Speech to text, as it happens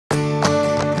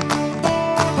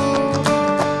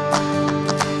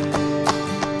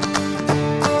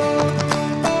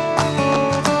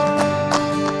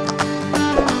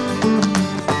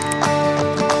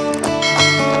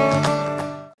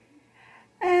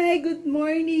Hi, good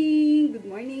morning. Good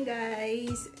morning,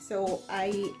 guys. So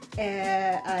I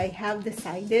have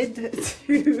decided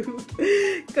to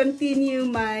continue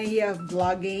my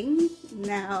vlogging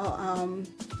now.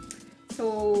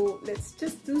 So let's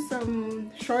just do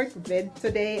some short vid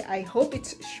today. I hope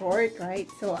it's short,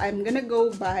 right? So I'm gonna go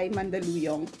by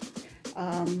Mandaluyong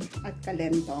at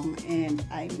Kalentong, and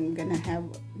I'm gonna have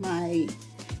my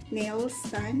nails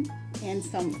done and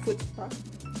some foot spa.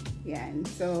 Yan.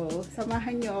 So,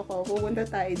 samahan nyo ako. Pupunta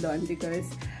tayo doon because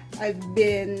I've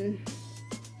been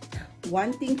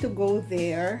wanting to go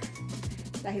there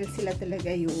dahil sila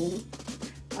talaga yung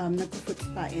nagpo-foot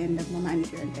spa and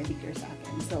nagmamanicure and pedicure sa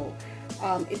akin. So,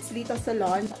 it's Lito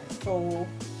Salon. So,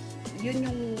 yun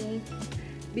yung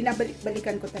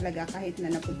binabalik-balikan ko talaga kahit na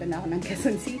napunta na ako ng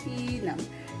Quezon City, ng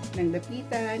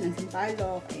Dapitan, ng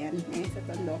Sampaloc, ayan, sa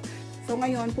Tondo. So,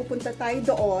 ngayon, pupunta tayo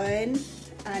doon.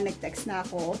 Nag-text na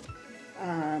ako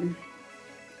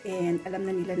and alam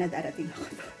na nila na darating ako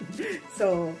doon. So,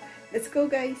 let's go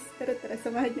guys. Tara,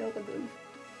 samahan niyo ako doon.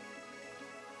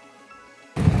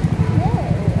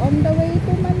 Wow, on the way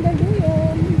to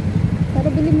Mandaluyong. Pero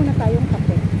bili muna tayong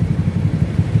kape.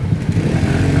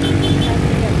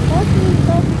 Coffee.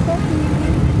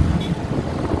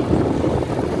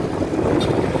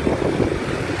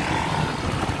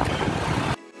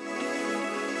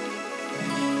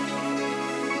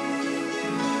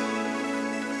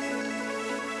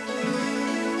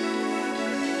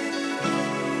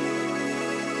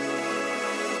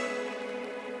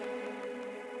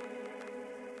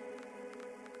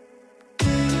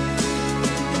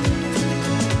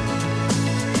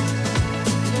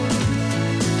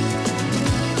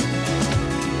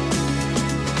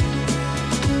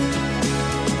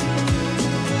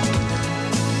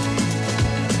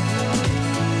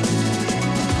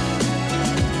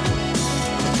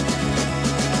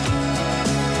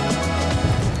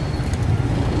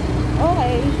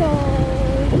 So,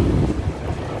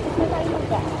 ito tayo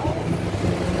mag-gaan.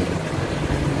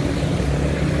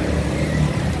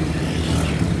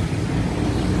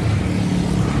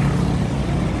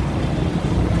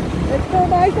 Let's go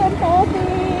buy some coffee!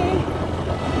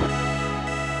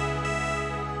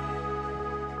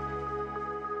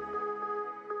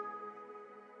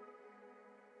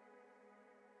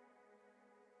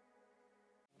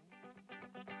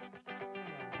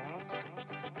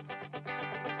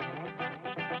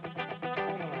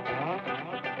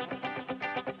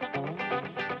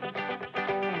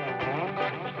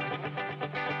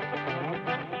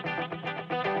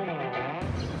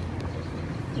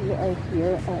 We are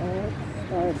here at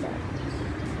Starbucks.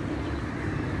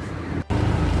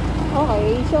 Okay,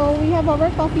 so we have our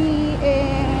coffee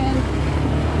and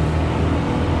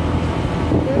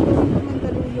we're going to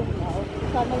Mandaluyong now.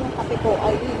 Sana yung kape ko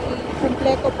ay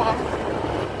kompleto pa.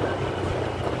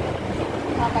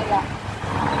 Mamaya.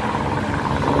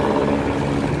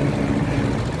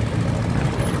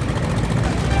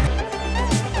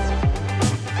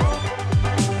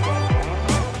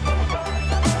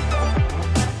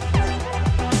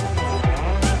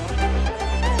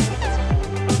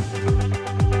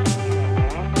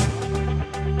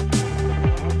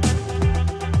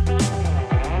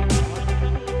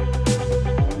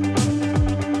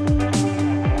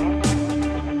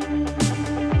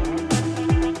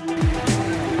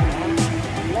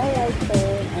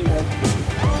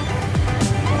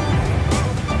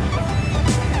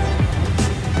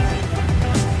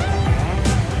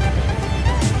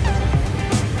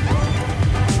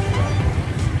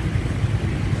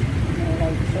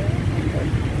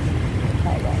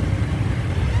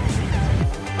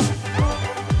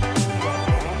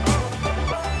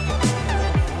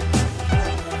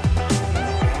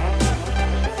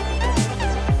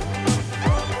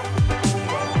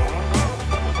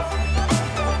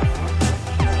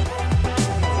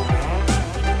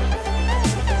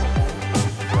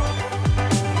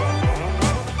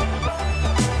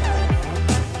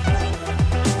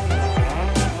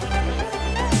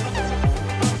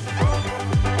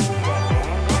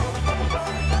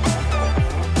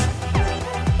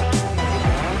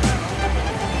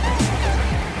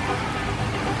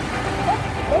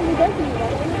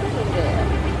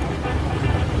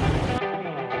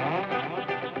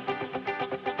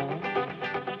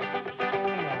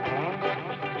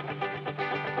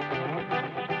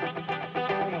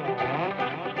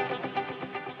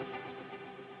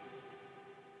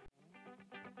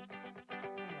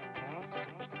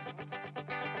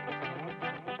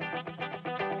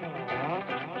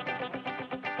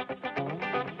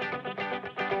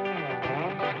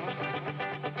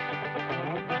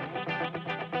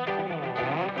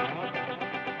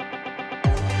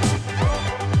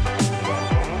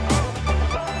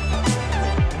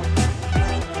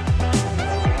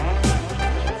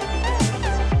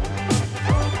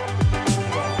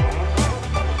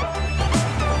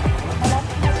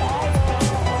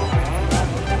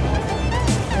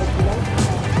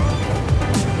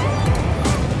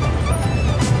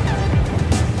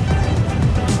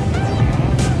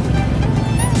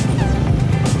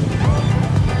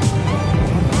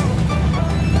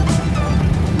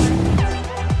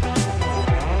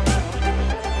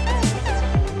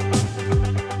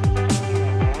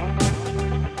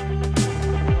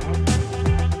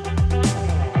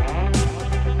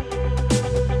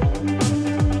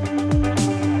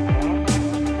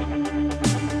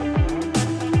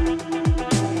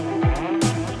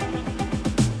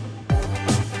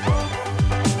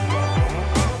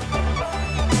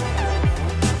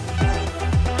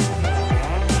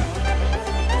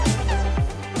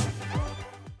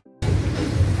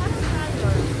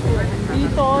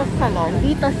 Lito Salon.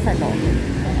 Lito Salon.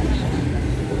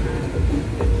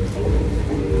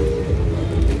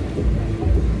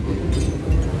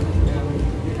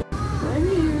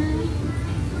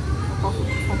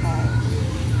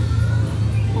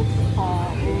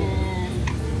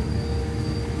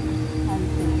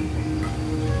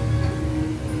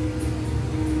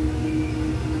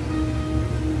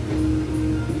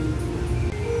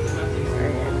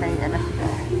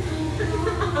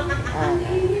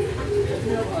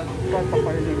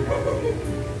 Protocol nila.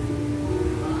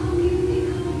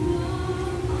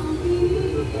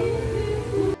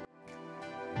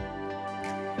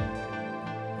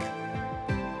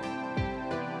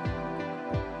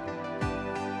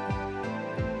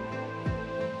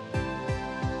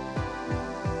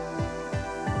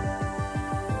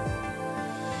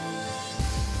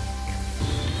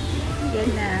 Yan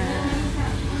na.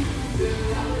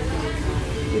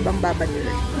 Ibang babad.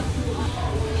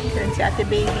 Yan si Ate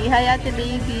Baby. Hi, Ate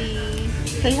Baby.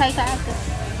 Say hi ka, Ate.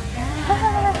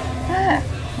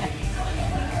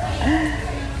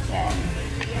 Yan.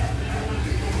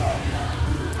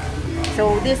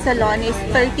 So, this salon is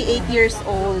 38 years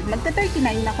old.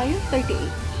 Magta-39 na kayo? 38?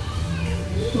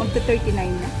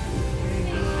 Magta-39 na?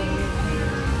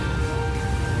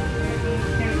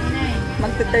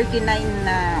 Magta-39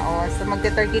 na. O, so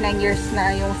magta-39 years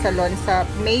na yung salon sa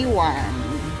May 1.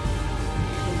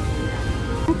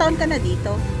 Ang taon ka na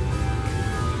dito?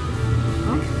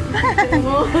 Huh?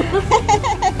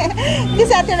 Hindi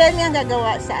si Ate Remy ang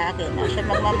gagawa sa akin. Siya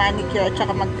magmamanicure at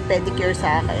saka magpedicure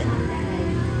sa akin.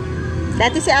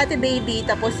 Dati si Ate Baby,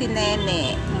 tapos si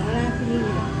Nene.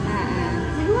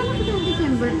 Nagawa na kita ng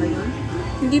December ba yun?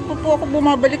 Hindi po ako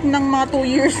bumabalik ng mga 2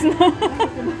 years na.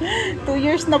 2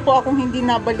 years na po akong hindi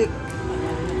nabalik.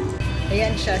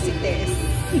 Ayan siya, si Tess.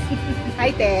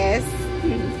 Hi, Tess.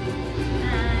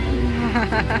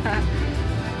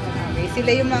 Okay,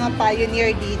 sila yung mga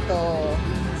pioneer dito.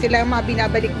 Sila yung mga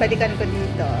binabalik-balikan ko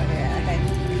dito. Ayan.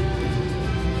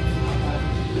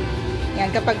 Yan,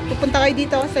 kapag pupunta kayo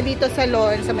dito sa Lito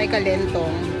Salon, sa may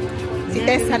Kalentong, si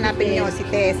Tess, hanapin nyo si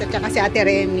Tess, at saka si Ate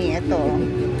Remy. Ito.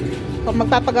 Kung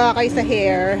magpapagawa kayo sa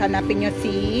hair, hanapin nyo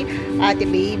si Ate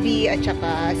Baby at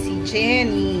saka si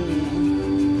Jenny.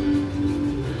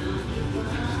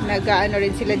 Nag-ano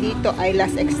rin sila dito,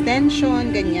 eyelash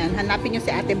extension, ganyan. Hanapin nyo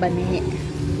si Ate Bane.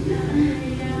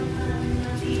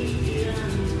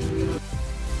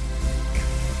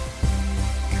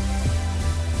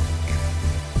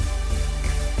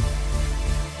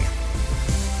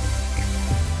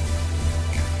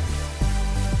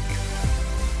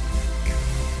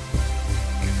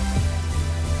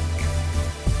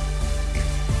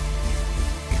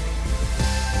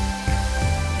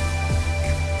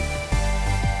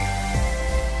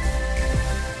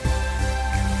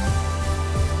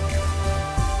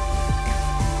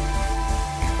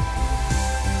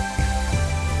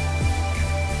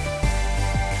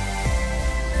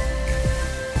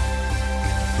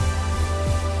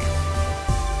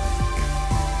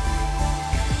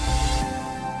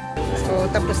 So,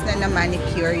 tapos na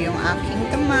manicure yung aking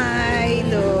kamay.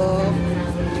 Look.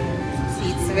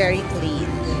 See, it's very clean.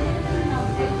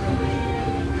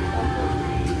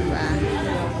 Diba?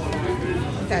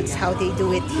 That's how they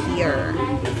do it here.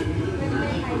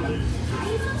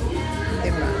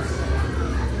 Diba?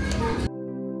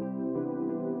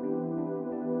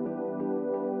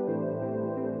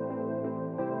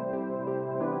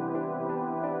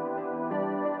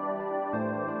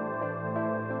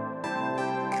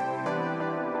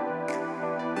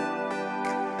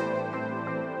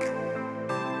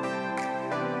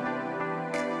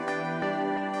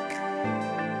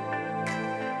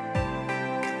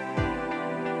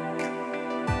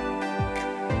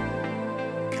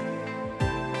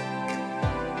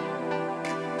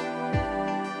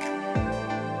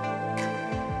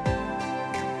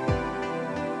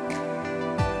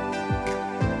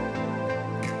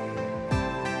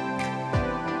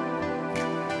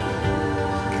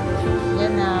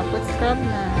 Yan na, put scrub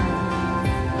na.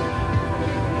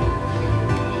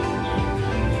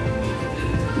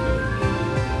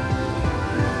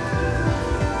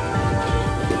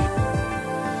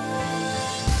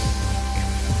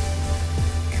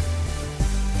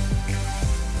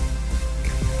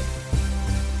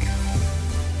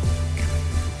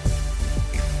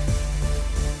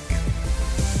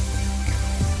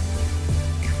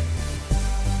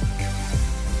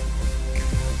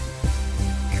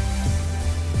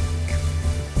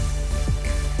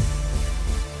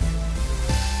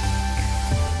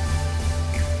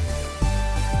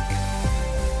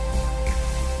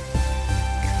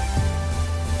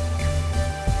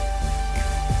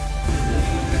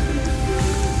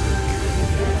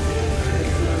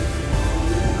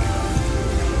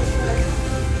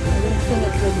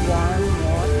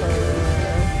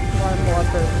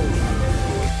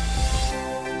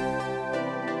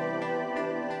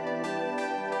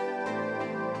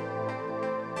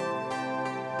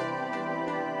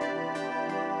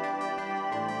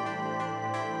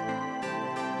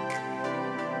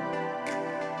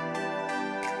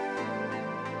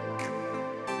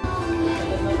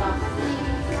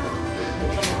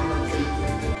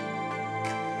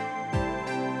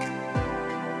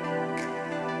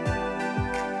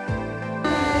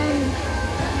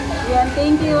 Ayan,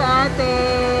 thank you, ate.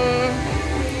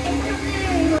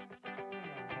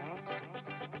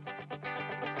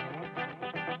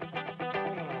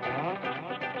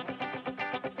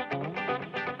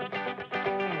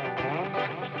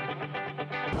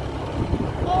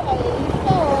 Okay,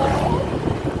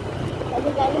 so,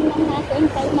 galing lang natin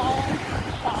kay Manang.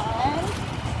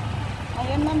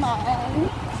 Ayan naman.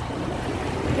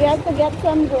 We have to get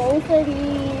some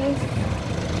groceries.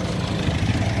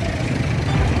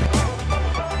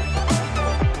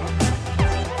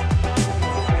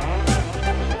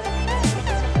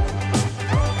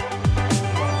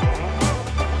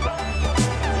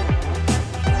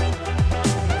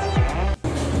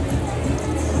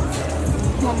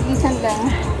 Mag-isan lang.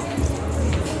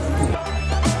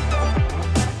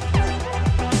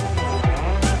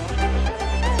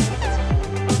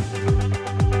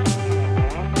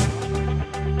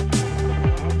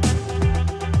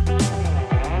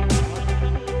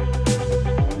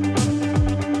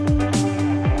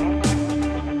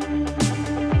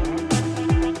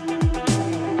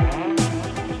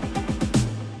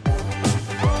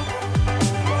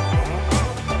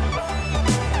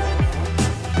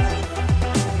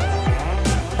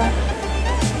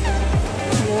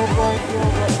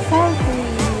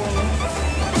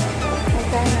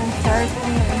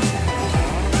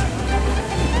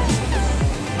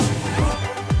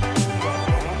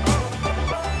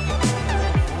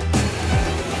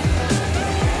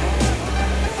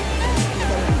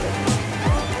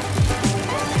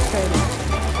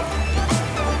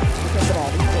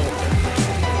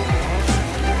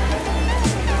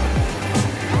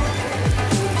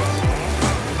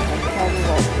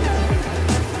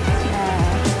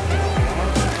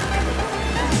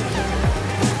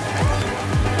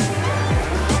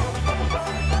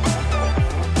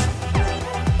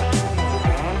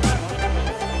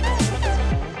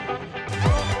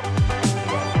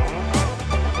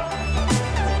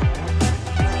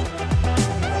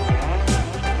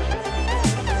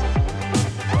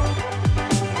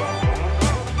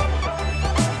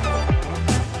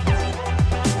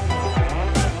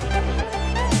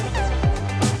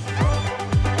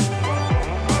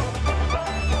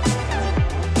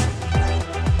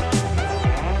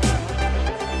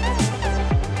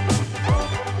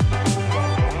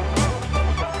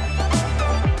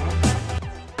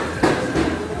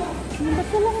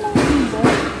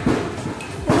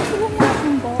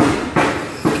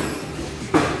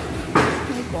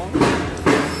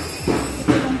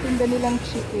 Nilang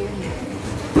chicken,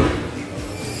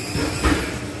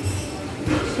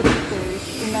 fritters,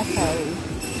 inasal.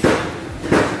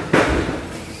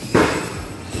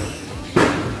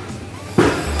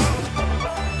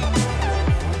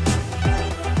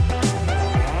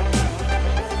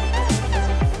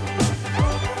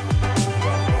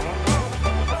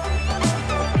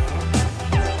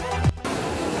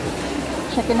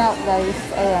 Check it out, guys.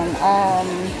 Ayan,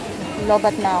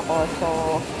 lobat na ako, so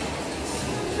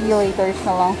see you later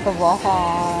na lang sa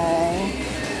bahay.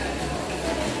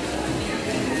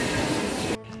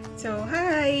 So,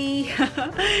 hi!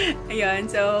 Ayan,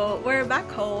 so we're back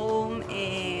home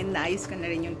and naayos ko na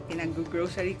rin yung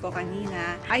pinag-grocery ko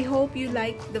kanina. I hope you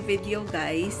liked the video,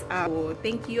 guys. So,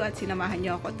 thank you at sinamahan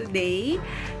niyo ako today.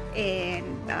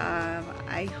 And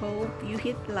I hope you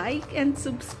hit like and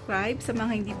subscribe sa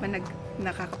mga hindi pa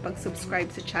nakakapag-subscribe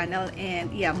sa channel.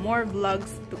 And yeah, more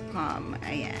vlogs to come.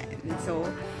 Ayan. So,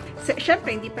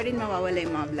 syempre, hindi pa rin mawawala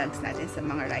yung mga vlogs natin sa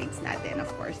mga rides natin. Of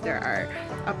course, there are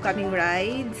upcoming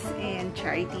rides and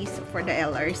charities for the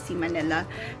LRC Manila.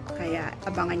 Kaya,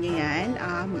 abangan nyo yan.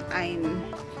 I'm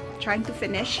trying to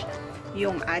finish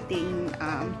yung ating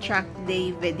track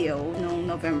day video noong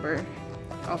November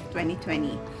of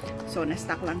 2020. So,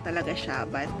 na-stuck lang talaga siya.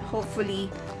 But,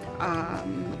 hopefully,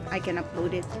 I can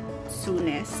upload it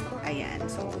soonest. Ayan.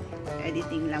 So,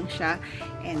 editing lang siya.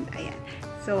 And, ayan.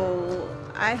 So,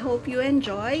 I hope you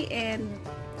enjoy. And,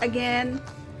 again,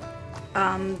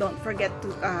 don't forget to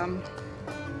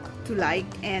like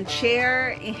and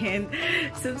share and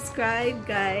subscribe,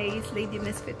 guys. Lady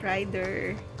Misfit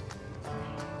Rider.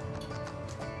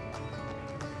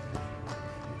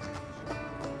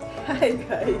 Hi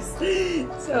guys!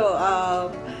 So,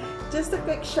 just a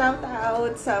quick shout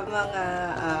out sa mga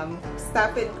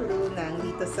staff and crew ng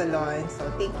Lito Salon. So,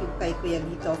 thank you kay Kuya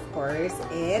Lito, of course,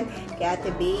 and kay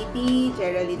Ate Baby,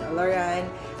 Geraldine Oloran,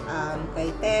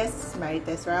 kay Tess,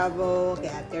 Marites Rabo, kay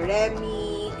Ate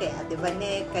Remy, kay Ate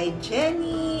Vanek, kay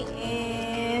Jenny,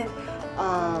 and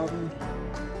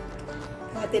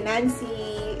Ate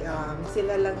Nancy.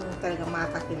 Sila lang talaga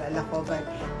makakilala ko. But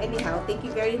anyhow, thank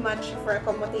you very much for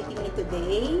accommodating me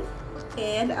today.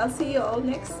 And I'll see you all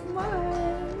next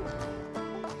month.